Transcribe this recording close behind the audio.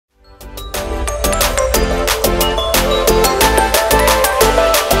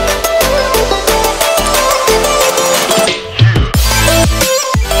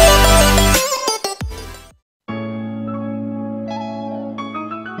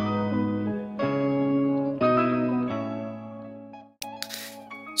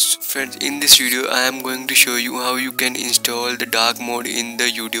Friends, in this video I am going to show you how you can install the dark mode in the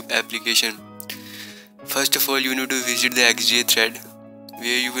YouTube application. First of all, you need to visit the XJ thread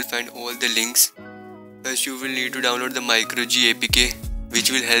where you will find all the links. First you will need to download the microG APK,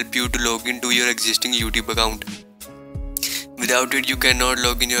 which will help you to log into your existing YouTube account. Without it you cannot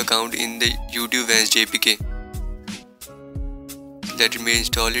log in your account in the YouTube Wednesday APK. Let me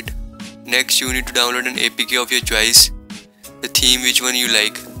install it. Next you need to download an APK of your choice, the theme which one you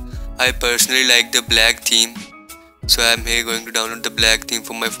like. I personally like the black theme, so I am here going to download the black theme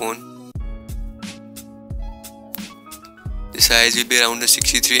for my phone. The size will be around the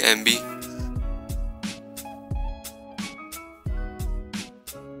 63 MB.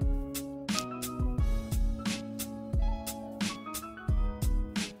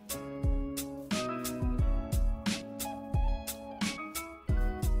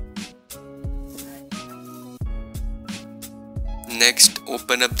 Next,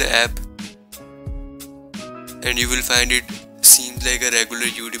 open up the app and you will find it seems like a regular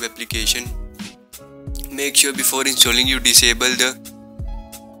YouTube application. Make sure before installing you disable the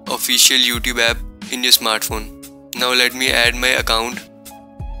official YouTube app in your smartphone. Now let me add my account.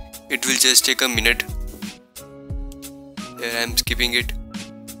 It will just take a minute. Here I am skipping it.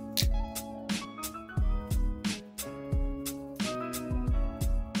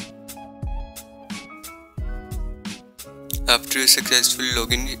 After a successful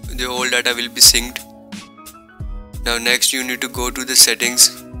login, the whole data will be synced. Now next you need to go to the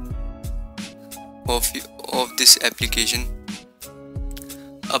settings of this application.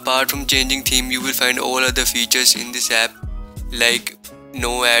 Apart from changing theme, you will find all other features in this app like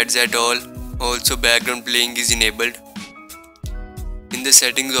no ads at all. Also background playing is enabled. In the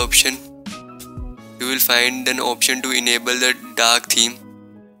settings option, you will find an option to enable the dark theme.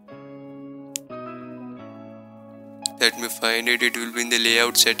 Let me find it. It will be in the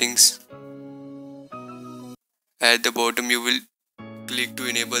layout settings. At the bottom you will click to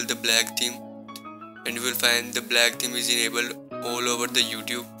enable the black theme and you will find the black theme is enabled all over the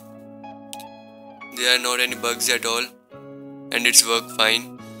YouTube. There are not any bugs at all and it's work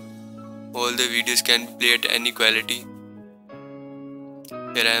fine. All the videos can be played at any quality.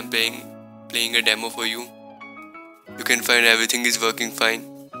 Here I am playing a demo for you. You can find everything is working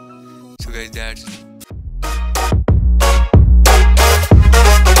fine. So guys, that's it.